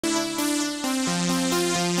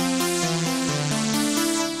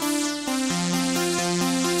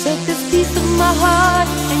my heart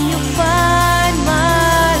and you'll find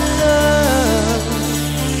my love.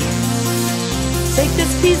 Take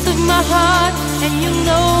this piece of my heart and you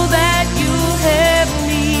know that you have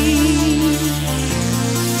me.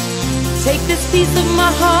 Take this piece of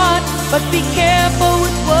my heart, but be careful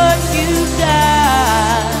with what you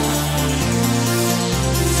got.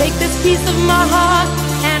 Take this piece of my heart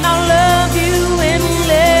and I'll love you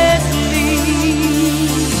endlessly.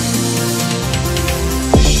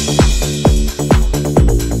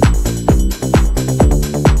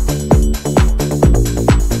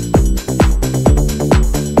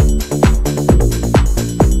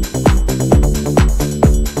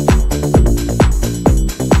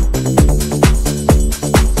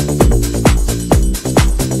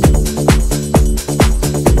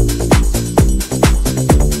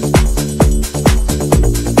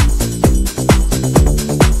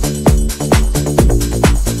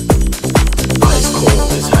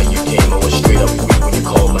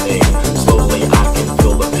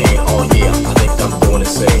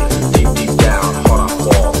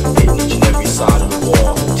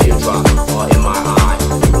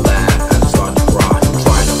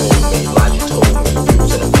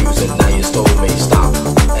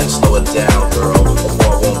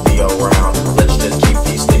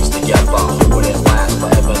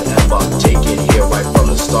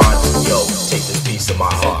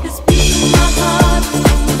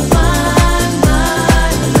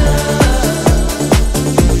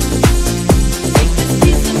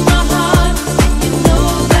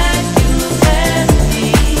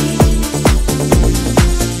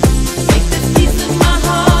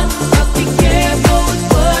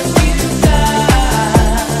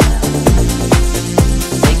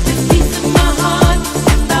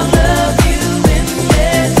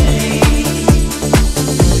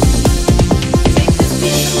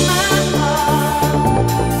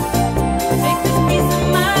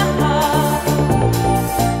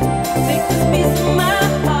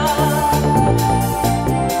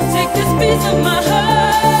 Piece of my heart.